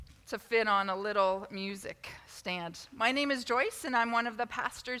to fit on a little music stand. My name is Joyce, and I'm one of the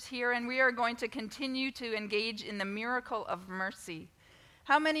pastors here, and we are going to continue to engage in the miracle of mercy.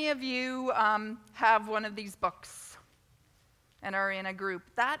 How many of you have one of these books and are in a group?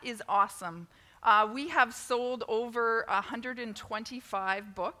 That is awesome. We have sold over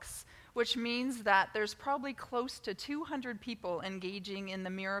 125 books, which means that there's probably close to 200 people engaging in the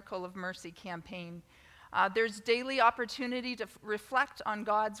Miracle of Mercy campaign. There's daily opportunity to reflect on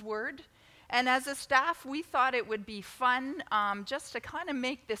God's Word. And as a staff, we thought it would be fun just to kind of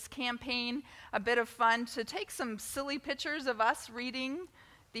make this campaign a bit of fun, to take some silly pictures of us reading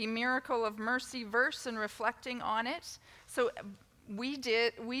the Miracle of Mercy verse and reflecting on it. So we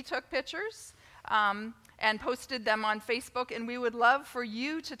took pictures and posted them on Facebook, and we would love for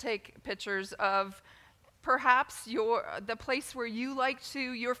you to take pictures of perhaps the place where you like to,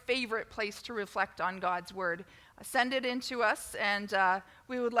 your favorite place to reflect on God's Word. Send it in to us, and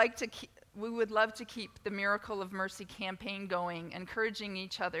we would love to keep the Miracle of Mercy campaign going, encouraging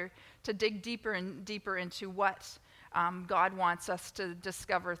each other to dig deeper and deeper into what God wants us to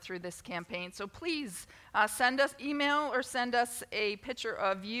discover through this campaign. So please send us email or send us a picture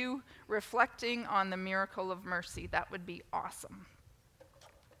of you reflecting on the Miracle of Mercy. That would be awesome.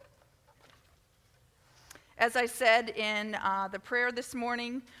 As I said in the prayer this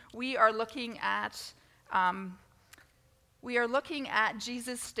morning, we are looking at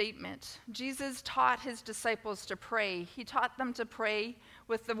Jesus' statement. Jesus taught his disciples to pray. He taught them to pray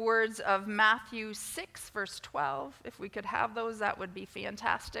with the words of Matthew 6, verse 12. If we could have those, that would be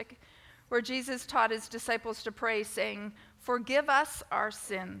fantastic. Where Jesus taught his disciples to pray, saying, "Forgive us our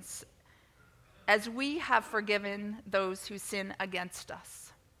sins, as we have forgiven those who sin against us."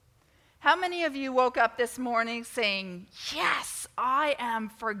 How many of you woke up this morning saying, "Yes, I am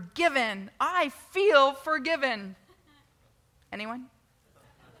forgiven. I feel forgiven"? Anyone?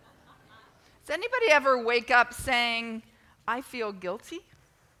 Does anybody ever wake up saying, "I feel guilty"?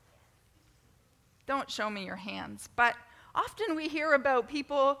 Don't show me your hands. But often we hear about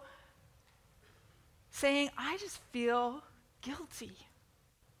people saying, "I just feel guilty."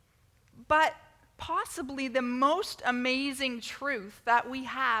 But possibly the most amazing truth that we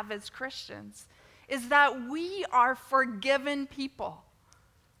have as Christians is that we are forgiven people.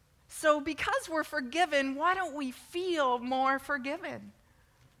 So because we're forgiven, why don't we feel more forgiven?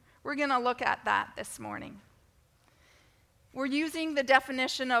 We're going to look at that this morning. We're using the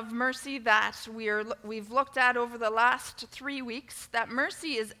definition of mercy that we've looked at over the last 3 weeks, that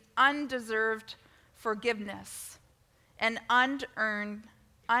mercy is undeserved forgiveness and unearned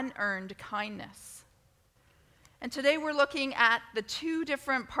kindness. And today we're looking at the two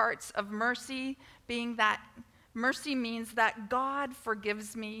different parts of mercy, being that mercy means that God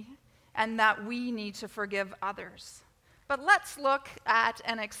forgives me and that we need to forgive others. But let's look at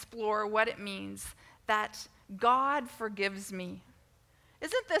and explore what it means that God forgives me.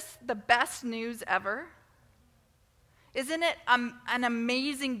 Isn't this the best news ever? Isn't it an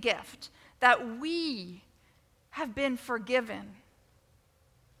amazing gift that we have been forgiven?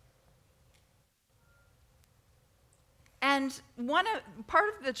 And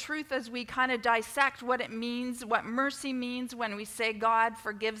part of the truth as we kind of dissect what it means, what mercy means when we say God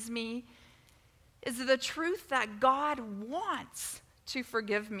forgives me, is the truth that God wants to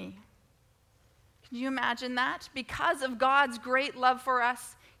forgive me. Can you imagine that? Because of God's great love for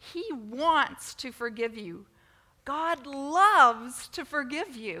us, he wants to forgive you. God loves to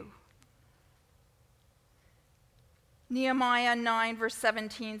forgive you. Nehemiah 9, verse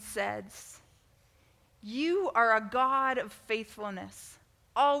 17 says, "You are a God of faithfulness,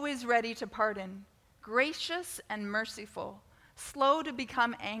 always ready to pardon, gracious and merciful, slow to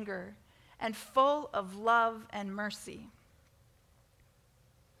become angry, and full of love and mercy."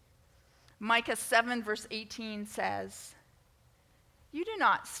 Micah 7, verse 18 says, "You do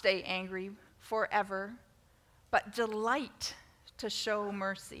not stay angry forever, but delight to show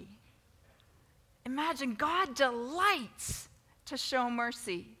mercy." Imagine, God delights to show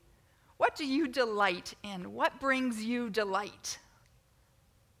mercy. What do you delight in? What brings you delight?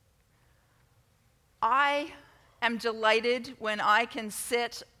 I am delighted when I can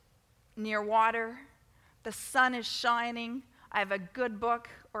sit near water, the sun is shining, I have a good book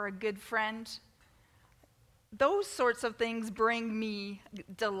or a good friend. Those sorts of things bring me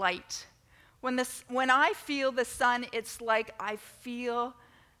delight. When I feel the sun, it's like I feel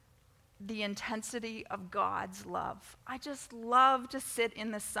the intensity of God's love. I just love to sit in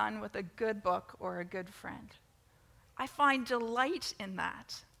the sun with a good book or a good friend. I find delight in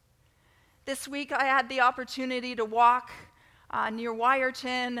that. This week I had the opportunity to walk near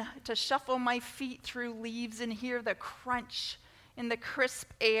Wyerton, to shuffle my feet through leaves and hear the crunch in the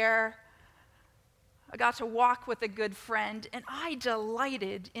crisp air. I got to walk with a good friend, and I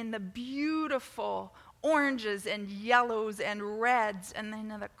delighted in the beautiful oranges and yellows and reds, and then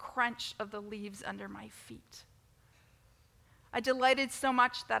the crunch of the leaves under my feet. I delighted so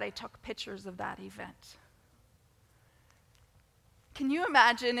much that I took pictures of that event. Can you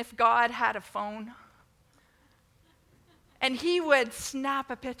imagine if God had a phone and he would snap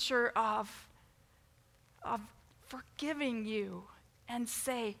a picture of forgiving you and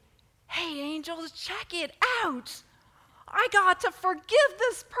say, "Hey, angels, check it out. I got to forgive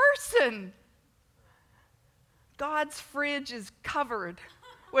this person." God's fridge is covered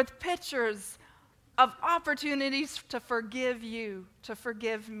with pictures of opportunities to forgive you, to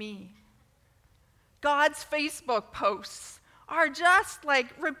forgive me. God's Facebook posts are just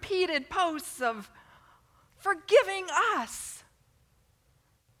like repeated posts of forgiving us.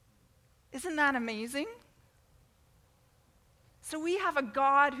 Isn't that amazing? So we have a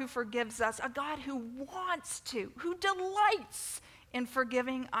God who forgives us, a God who wants to, who delights in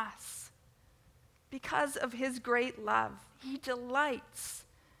forgiving us. Because of his great love, he delights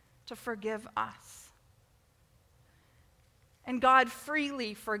to forgive us. And God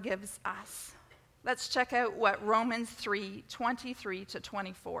freely forgives us. Let's check out what Romans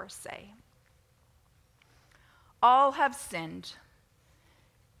 3:23-24 say. All have sinned,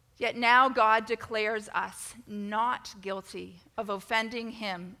 yet now God declares us not guilty of offending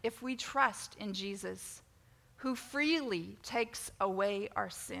him if we trust in Jesus, who freely takes away our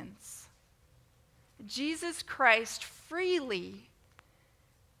sins. Jesus Christ freely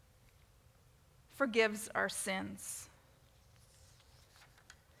forgives our sins.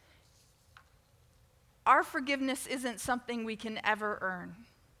 Our forgiveness isn't something we can ever earn.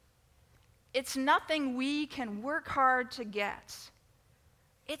 It's nothing we can work hard to get.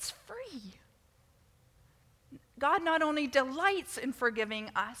 It's free. God not only delights in forgiving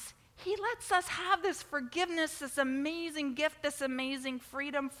us, he lets us have this forgiveness, this amazing gift, this amazing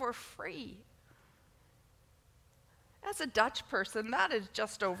freedom for free. As a Dutch person, that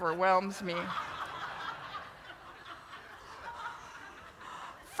just overwhelms me.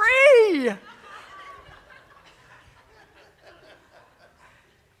 Free!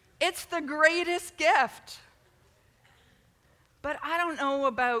 It's the greatest gift. But I don't know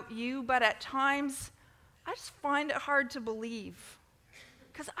about you, but at times I just find it hard to believe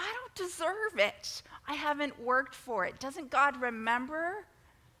because I don't deserve it. I haven't worked for it. Doesn't God remember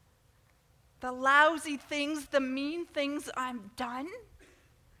the lousy things, the mean things I've done?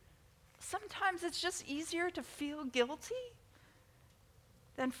 Sometimes it's just easier to feel guilty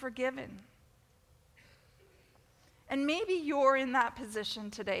than forgiven. And maybe you're in that position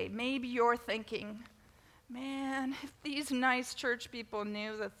today. Maybe you're thinking, man, if these nice church people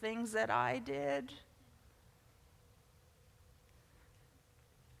knew the things that I did.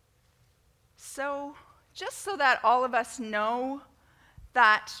 So, just so that all of us know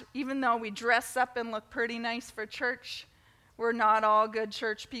that even though we dress up and look pretty nice for church, we're not all good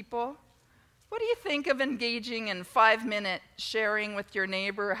church people. What do you think of engaging in 5-minute sharing with your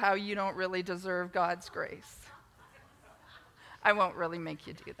neighbor how you don't really deserve God's grace? I won't really make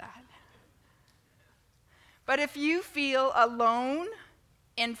you do that. But if you feel alone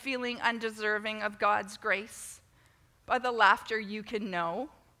in feeling undeserving of God's grace, by the laughter you can know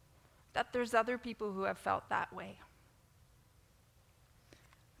that there's other people who have felt that way.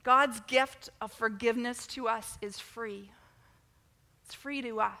 God's gift of forgiveness to us is free. It's free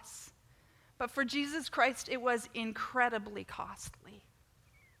to us. But for Jesus Christ, it was incredibly costly.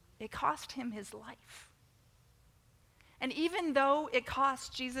 It cost him his life. And even though it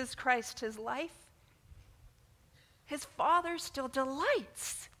cost Jesus Christ his life, his Father still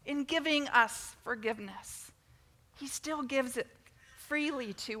delights in giving us forgiveness. He still gives it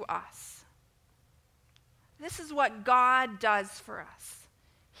freely to us. This is what God does for us.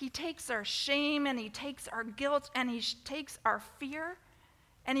 He takes our shame and he takes our guilt and he takes our fear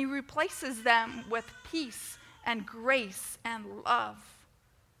and he replaces them with peace and grace and love.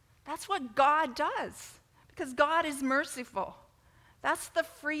 That's what God does. Because God is merciful. That's the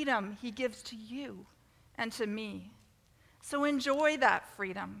freedom he gives to you and to me. So enjoy that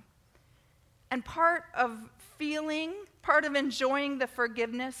freedom. And part of enjoying the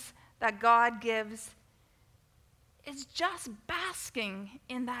forgiveness that God gives is just basking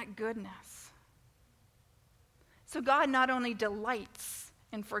in that goodness. So God not only delights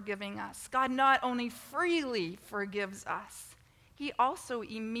in forgiving us, God not only freely forgives us, he also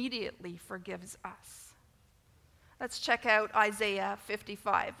immediately forgives us. Let's check out Isaiah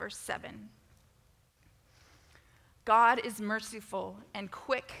 55, verse 7. God is merciful and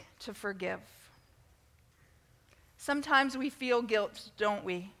quick to forgive, Sometimes we feel guilt, don't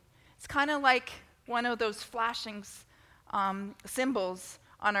we? It's kind of like one of those flashing symbols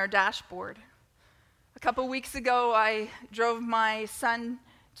on our dashboard. A couple weeks ago, I drove my son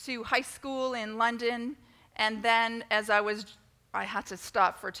to high school in London, and then I had to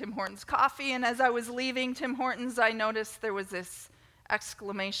stop for Tim Hortons coffee, and as I was leaving Tim Hortons, I noticed there was this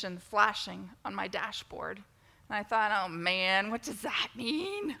exclamation flashing on my dashboard. And I thought, oh man, what does that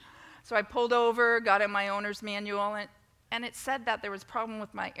mean? So I pulled over, got in my owner's manual, and it said that there was a problem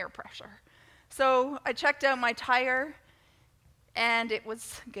with my air pressure. So I checked out my tire, and it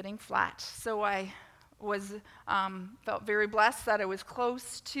was getting flat. So I felt very blessed that I was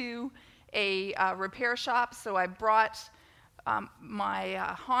close to a repair shop. So I brought my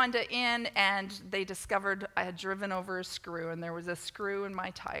Honda in, and they discovered I had driven over a screw, and there was a screw in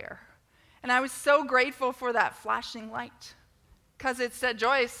my tire. And I was so grateful for that flashing light, because it said,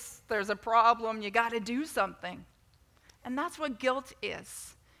 Joyce, there's a problem, you got to do something. And that's what guilt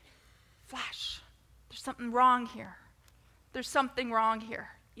is. Flash, there's something wrong here. There's something wrong here.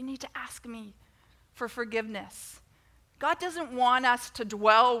 You need to ask me for forgiveness. God doesn't want us to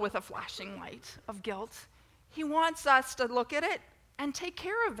dwell with a flashing light of guilt. He wants us to look at it and take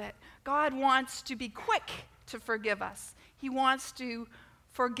care of it. God wants to be quick to forgive us. He wants to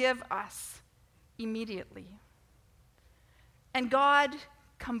forgive us immediately. And God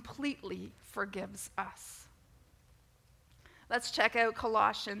completely forgives us. Let's check out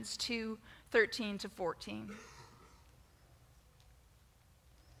Colossians 2:13-14,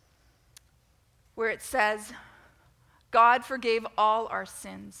 where it says, God forgave all our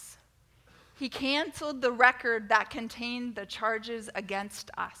sins. He canceled the record that contained the charges against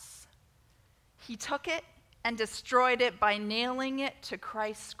us. He took it and destroyed it by nailing it to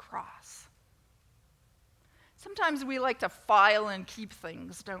Christ's cross. Sometimes we like to file and keep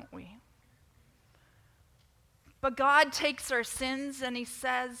things, don't we? But God takes our sins and he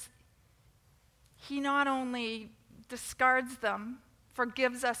says, he not only discards them,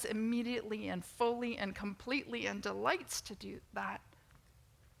 forgives us immediately and fully and completely and delights to do that.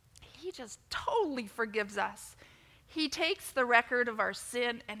 He just totally forgives us. He takes the record of our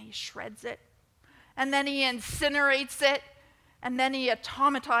sin and he shreds it. And then he incinerates it. And then he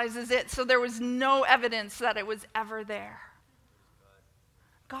automatizes it so there was no evidence that it was ever there.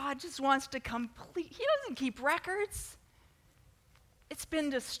 God just wants to he doesn't keep records. It's been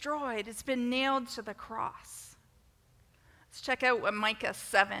destroyed. It's been nailed to the cross. Let's check out what Micah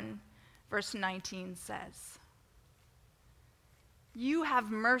 7, verse 19 says. You have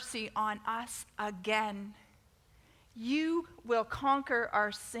mercy on us again. You will conquer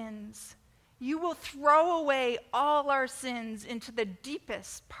our sins. You will throw away all our sins into the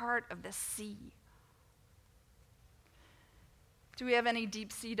deepest part of the sea. Do we have any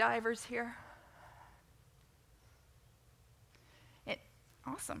deep sea divers here?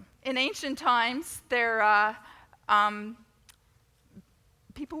 Awesome. In ancient times,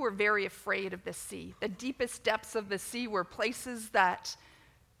 people were very afraid of the sea. The deepest depths of the sea were places that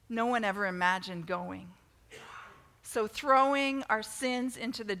no one ever imagined going. So throwing our sins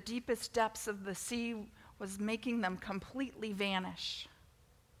into the deepest depths of the sea was making them completely vanish.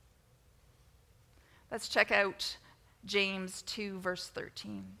 Let's check out James 2, verse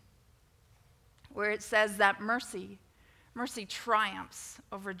 13, where it says that mercy triumphs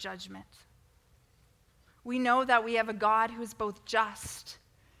over judgment. We know that we have a God who is both just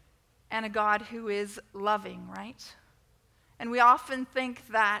and a God who is loving, right? And we often think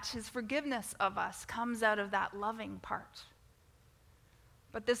that his forgiveness of us comes out of that loving part.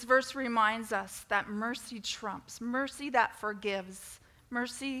 But this verse reminds us that mercy trumps, mercy that forgives,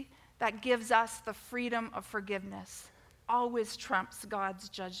 mercy that gives us the freedom of forgiveness, always trumps God's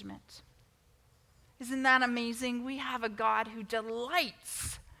judgment. Isn't that amazing? We have a God who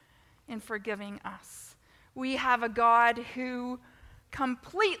delights in forgiving us. We have a God who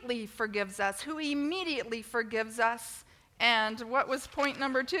completely forgives us, who immediately forgives us. And what was point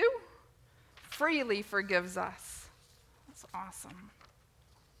number 2? Freely forgives us. That's awesome.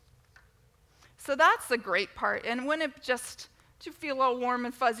 So that's the great part. And wouldn't it just, do you feel all warm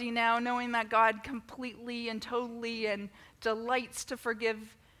and fuzzy now, knowing that God completely and totally and delights to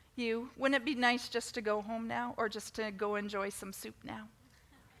forgive you? Wouldn't it be nice just to go home now, or just to go enjoy some soup now?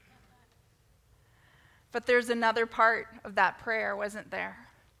 But there's another part of that prayer, wasn't there?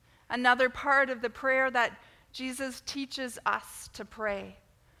 Another part of the prayer that Jesus teaches us to pray,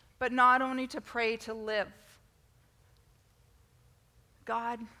 but not only to pray, to live.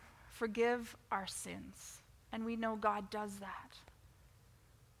 God, forgive our sins. And we know God does that.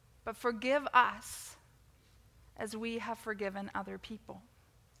 But forgive us as we have forgiven other people.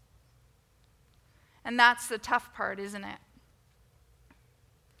 And that's the tough part, isn't it?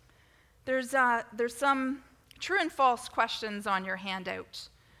 There's some true and false questions on your handout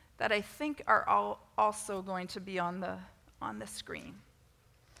that I think are also going to be on the screen.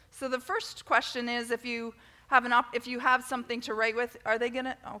 So the first question is, if you have something to write with, are they going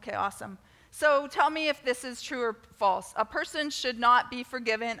to? Okay, awesome. So tell me if this is true or false. A person should not be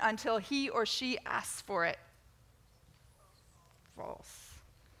forgiven until he or she asks for it. False.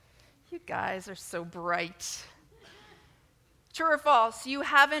 You guys are so bright. True or false? You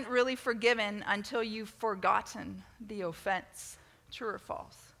haven't really forgiven until you've forgotten the offense. True or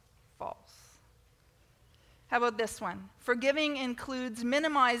false? False. How about this one? Forgiving includes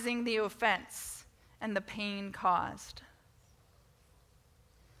minimizing the offense and the pain caused.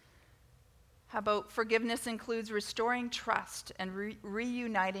 How about forgiveness includes restoring trust and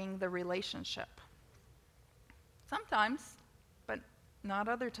reuniting the relationship? Sometimes, but not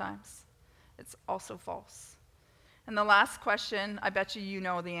other times. It's also false. And the last question, I bet you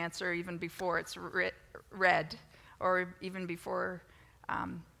know the answer even before it's read, or even before.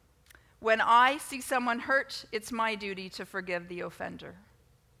 When I see someone hurt, it's my duty to forgive the offender.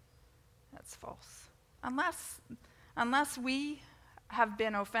 That's false. Unless we have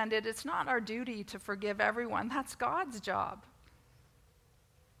been offended, it's not our duty to forgive everyone. That's God's job.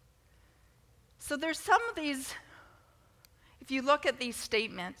 So there's some of these, if you look at these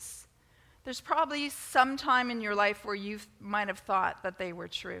statements, there's probably some time in your life where you might have thought that they were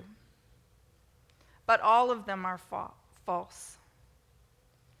true. But all of them are false.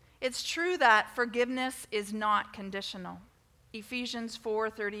 It's true that forgiveness is not conditional. Ephesians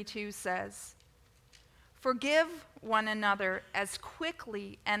 4:32 says, "Forgive one another as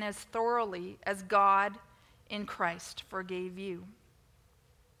quickly and as thoroughly as God in Christ forgave you."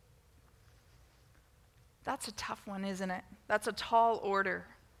 That's a tough one, isn't it? That's a tall order.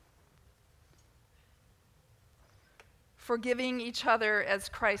 Forgiving each other as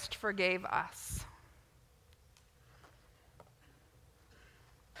Christ forgave us.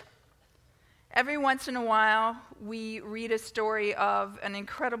 Every once in a while, we read a story of an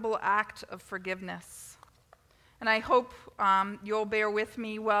incredible act of forgiveness. And I hope you'll bear with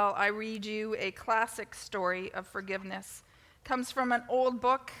me while I read you a classic story of forgiveness. It comes from an old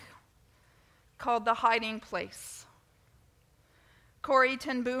book called The Hiding Place. Corrie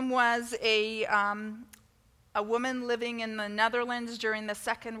ten Boom was a woman living in the Netherlands during the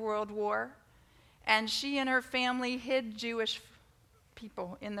Second World War, and she and her family hid Jewish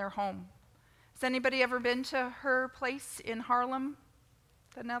people in their home. Has anybody ever been to her place in Haarlem,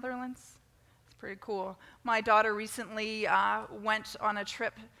 the Netherlands? It's pretty cool. My daughter recently went on a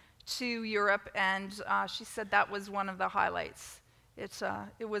trip to Europe, and she said that was one of the highlights.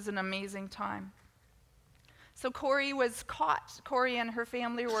 It was an amazing time. So Corrie was caught. Corrie and her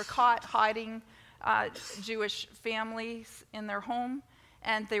family were caught hiding Jewish families in their home,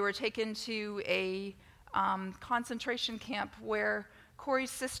 and they were taken to a concentration camp where Corrie's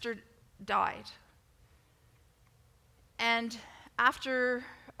sister died. And after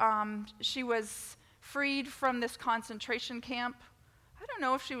she was freed from this concentration camp, I don't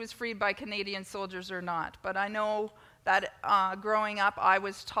know if she was freed by Canadian soldiers or not, but I know that growing up I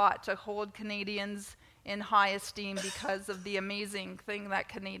was taught to hold Canadians in high esteem because of the amazing thing that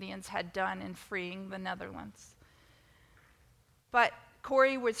Canadians had done in freeing the Netherlands. But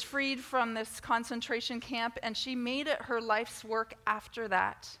Corrie was freed from this concentration camp, and she made it her life's work after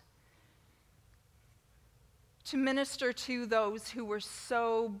that to minister to those who were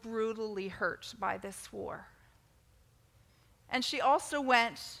so brutally hurt by this war. And she also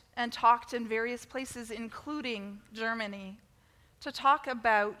went and talked in various places, including Germany, to talk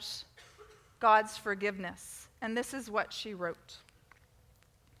about God's forgiveness. And this is what she wrote.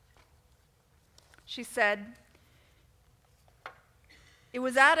 She said, "It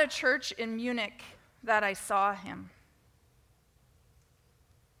was at a church in Munich that I saw him.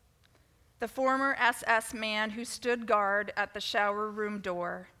 The former SS man who stood guard at the shower room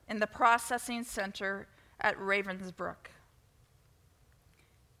door in the processing center at Ravensbrück.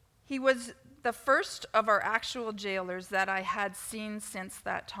 He was the first of our actual jailers that I had seen since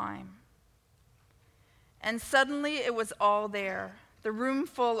that time. And suddenly it was all there, the room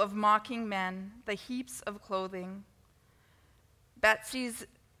full of mocking men, the heaps of clothing, Betsy's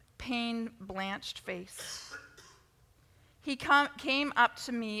pain-blanched face. He came up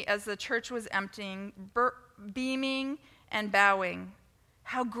to me as the church was emptying, beaming and bowing.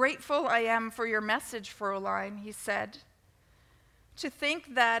 'How grateful I am for your message, Fräulein,' he said. 'To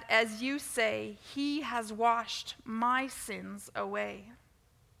think that, as you say, he has washed my sins away.'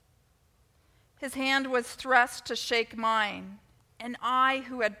 His hand was thrust to shake mine, And I,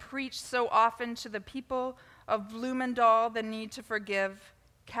 who had preached so often to the people of Bloemendaal the need to forgive,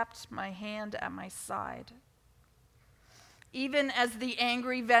 kept my hand at my side. Even as the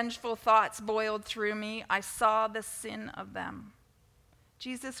angry, vengeful thoughts boiled through me, I saw the sin of them.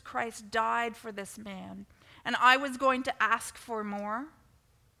 Jesus Christ died for this man, and I was going to ask for more.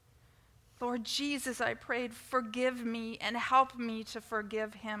 Lord Jesus, I prayed, forgive me and help me to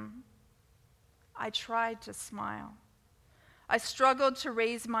forgive him. I tried to smile. I struggled to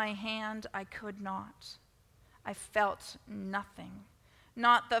raise my hand. I could not. I felt nothing,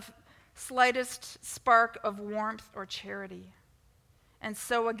 not the slightest spark of warmth or charity. And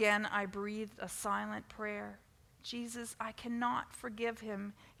so again, I breathed a silent prayer. Jesus, I cannot forgive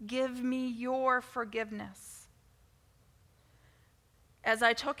him. Give me your forgiveness. As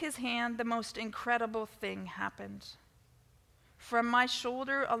I took his hand, the most incredible thing happened. From my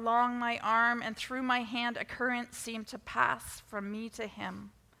shoulder, along my arm, and through my hand, a current seemed to pass from me to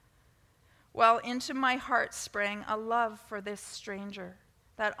him, while into my heart sprang a love for this stranger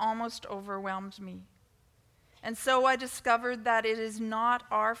that almost overwhelmed me. And so I discovered that it is not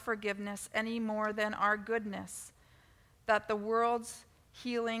our forgiveness any more than our goodness that the world's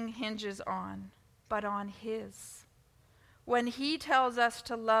healing hinges on, but on his. When he tells us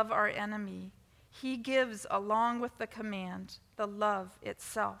to love our enemy, he gives, along with the command, the love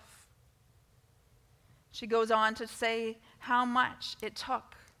itself. She goes on to say how much it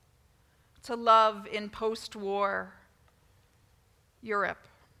took to love in post-war Europe.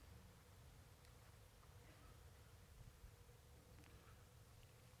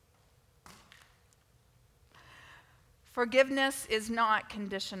 Forgiveness is not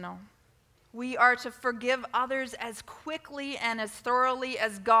conditional. We are to forgive others as quickly and as thoroughly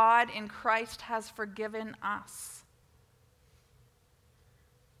as God in Christ has forgiven us.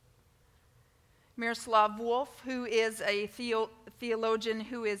 Miroslav Volf, who is a theologian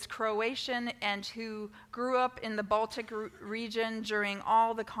who is Croatian and who grew up in the Baltic region during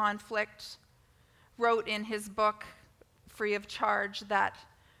all the conflict, wrote in his book, Free of Charge, that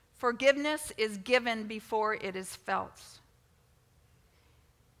forgiveness is given before it is felt.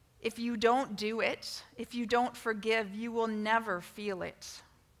 If you don't do it, if you don't forgive, you will never feel it.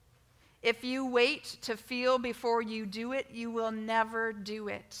 If you wait to feel before you do it, you will never do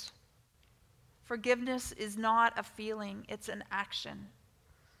it. Forgiveness is not a feeling, it's an action.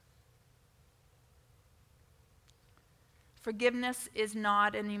 Forgiveness is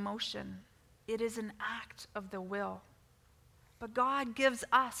not an emotion, it is an act of the will. But God gives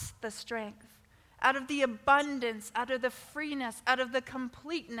us the strength. Out of the abundance, out of the freeness, out of the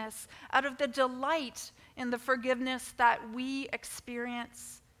completeness, out of the delight in the forgiveness that we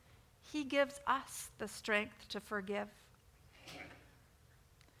experience, he gives us the strength to forgive.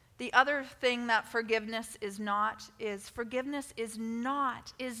 The other thing that forgiveness is not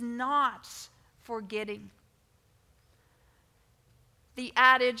forgetting. The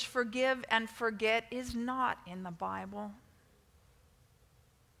adage, forgive and forget, is not in the Bible.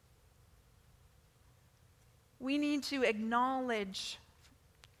 We need to acknowledge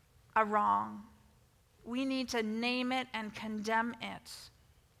a wrong. We need to name it and condemn it.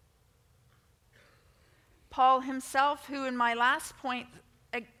 Paul himself, who in my last point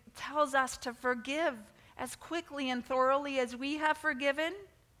tells us to forgive as quickly and thoroughly as we have forgiven,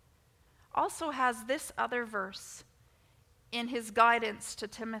 also has this other verse in his guidance to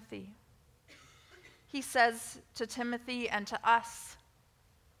Timothy. He says to Timothy and to us,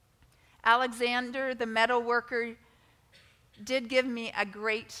 Alexander, the metal worker, did me a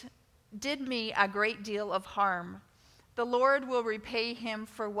great deal of harm. The Lord will repay him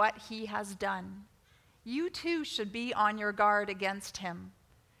for what he has done. You too should be on your guard against him,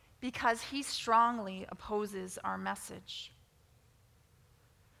 because he strongly opposes our message.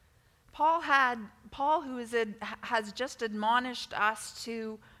 Paul, who has just admonished us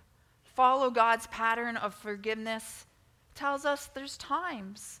to follow God's pattern of forgiveness, tells us there's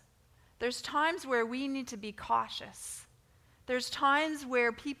times where we need to be cautious. There's times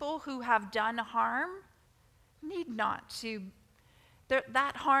where people who have done harm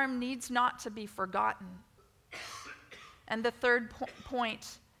that harm needs not to be forgotten. And the third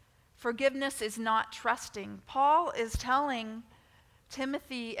point, forgiveness is not trusting. Paul is telling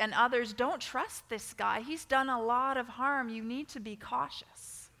Timothy and others, don't trust this guy. He's done a lot of harm. You need to be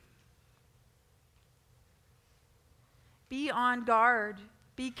cautious. Be on guard.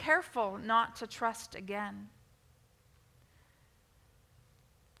 Be careful not to trust again.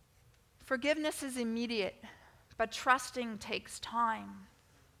 Forgiveness is immediate, but trusting takes time.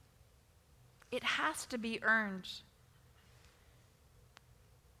 It has to be earned.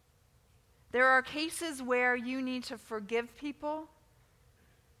 There are cases where you need to forgive people,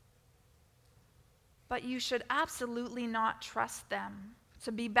 but you should absolutely not trust them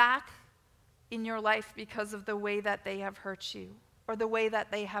to be back in your life because of the way that they have hurt you or the way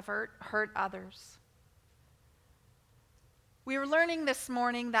that they have hurt others. We were learning this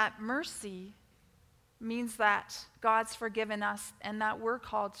morning that mercy means that God's forgiven us and that we're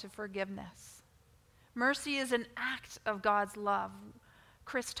called to forgiveness. Mercy is an act of God's love.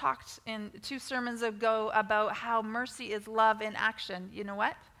 Chris talked in 2 sermons ago about how mercy is love in action. You know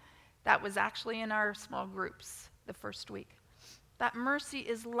what? That was actually in our small groups the first week. That mercy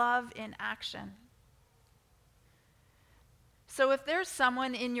is love in action. So if there's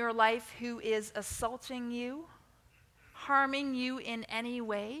someone in your life who is assaulting you, harming you in any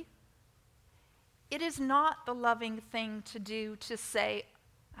way, it is not the loving thing to do to say,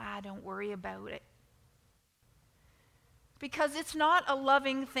 don't worry about it. Because it's not a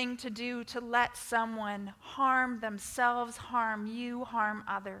loving thing to do to let someone harm themselves, harm you, harm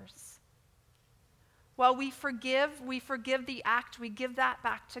others. While we forgive the act, we give that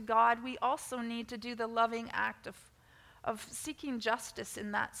back to God. We also need to do the loving act of seeking justice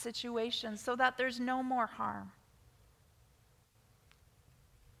in that situation so that there's no more harm.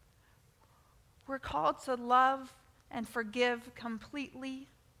 We're called to love and forgive completely,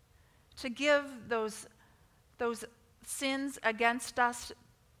 to give those sins against us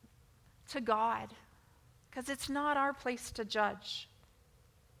to God, because it's not our place to judge.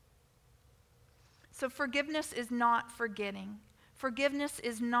 So forgiveness is not forgetting. Forgiveness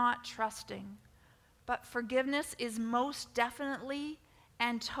is not trusting. But forgiveness is most definitely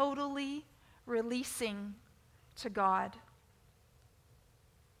and totally releasing to God.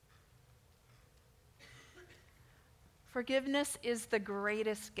 Forgiveness is the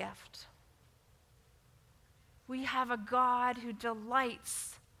greatest gift. We have a God who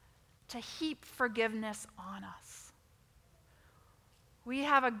delights to heap forgiveness on us. We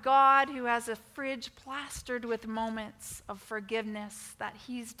have a God who has a fridge plastered with moments of forgiveness that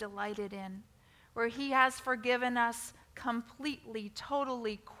he's delighted in, where he has forgiven us completely,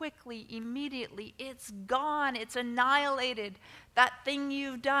 totally, quickly, immediately. It's gone. It's annihilated. That thing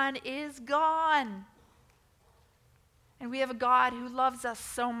you've done is gone. And we have a God who loves us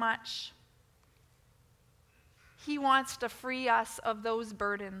so much. He wants to free us of those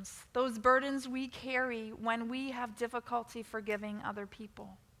burdens we carry when we have difficulty forgiving other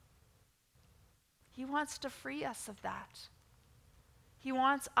people. He wants to free us of that. He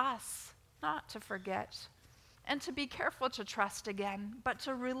wants us not to forget and to be careful to trust again, but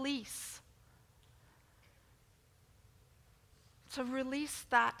to release. To release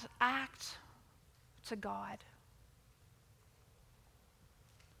that act to God.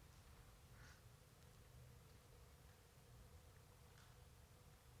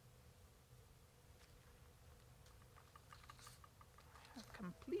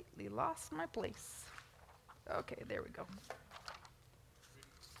 Completely lost my place. Okay, there we go.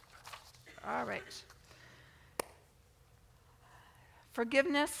 All right.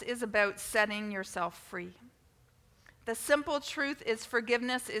 Forgiveness is about setting yourself free. The simple truth is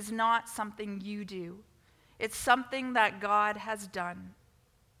forgiveness is not something you do. It's something that God has done.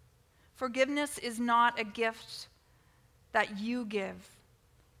 Forgiveness is not a gift that you give.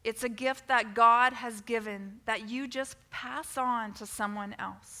 It's a gift that God has given that you just pass on to someone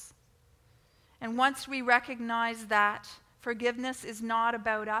else. And once we recognize that forgiveness is not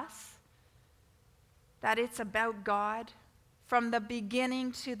about us, that it's about God from the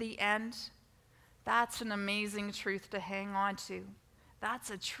beginning to the end, that's an amazing truth to hang on to. That's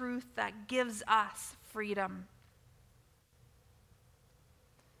a truth that gives us freedom.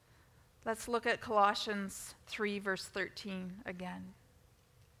 Let's look at Colossians 3, verse 13 again,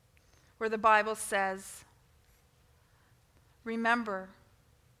 where the Bible says, remember,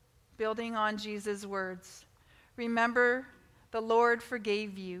 building on Jesus' words, remember the Lord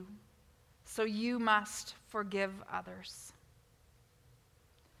forgave you, so you must forgive others.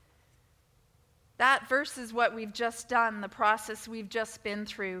 That verse is what we've just done, the process we've just been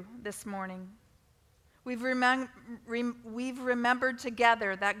through this morning. We've remembered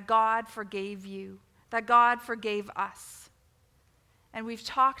together that God forgave you, that God forgave us. And we've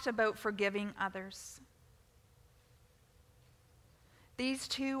talked about forgiving others. These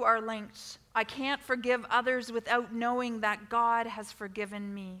two are linked. I can't forgive others without knowing that God has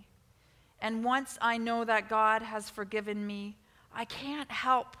forgiven me. And once I know that God has forgiven me, I can't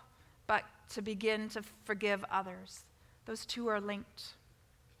help but to begin to forgive others. Those two are linked.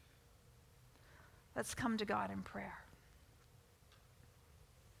 Let's come to God in prayer.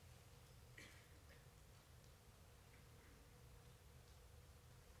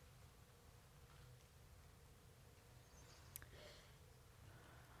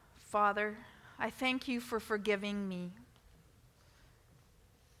 Father, I thank you for forgiving me.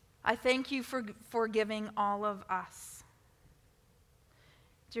 I thank you for forgiving all of us.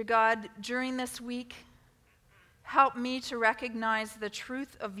 Dear God, during this week, help me to recognize the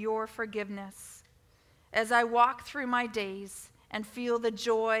truth of your forgiveness as I walk through my days and feel the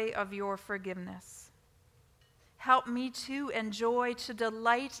joy of your forgiveness. Help me to enjoy, to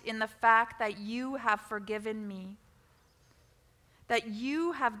delight in the fact that you have forgiven me, that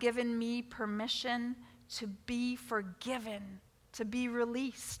you have given me permission to be forgiven, to be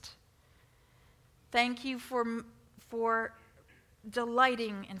released. Thank you for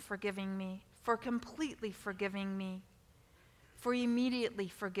delighting in forgiving me, for completely forgiving me, for immediately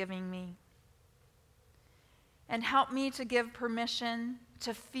forgiving me. And help me to give permission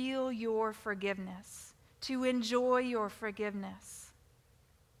to feel your forgiveness, to enjoy your forgiveness.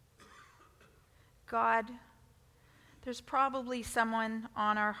 God, there's probably someone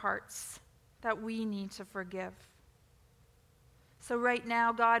on our hearts that we need to forgive. So right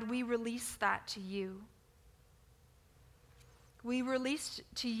now, God, we release that to you. We release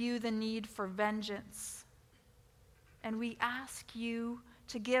to you the need for vengeance. And we ask you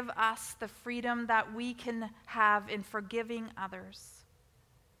to give us the freedom that we can have in forgiving others.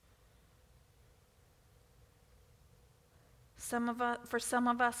 For some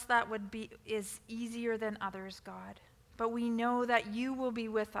of us, that is easier than others, God. But we know that you will be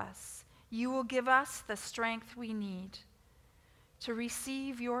with us. You will give us the strength we need to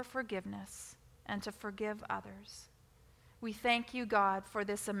receive your forgiveness and to forgive others. We thank you, God, for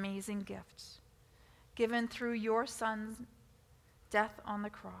this amazing gift given through your Son's death on the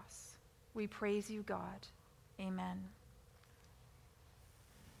cross. We praise you, God. Amen.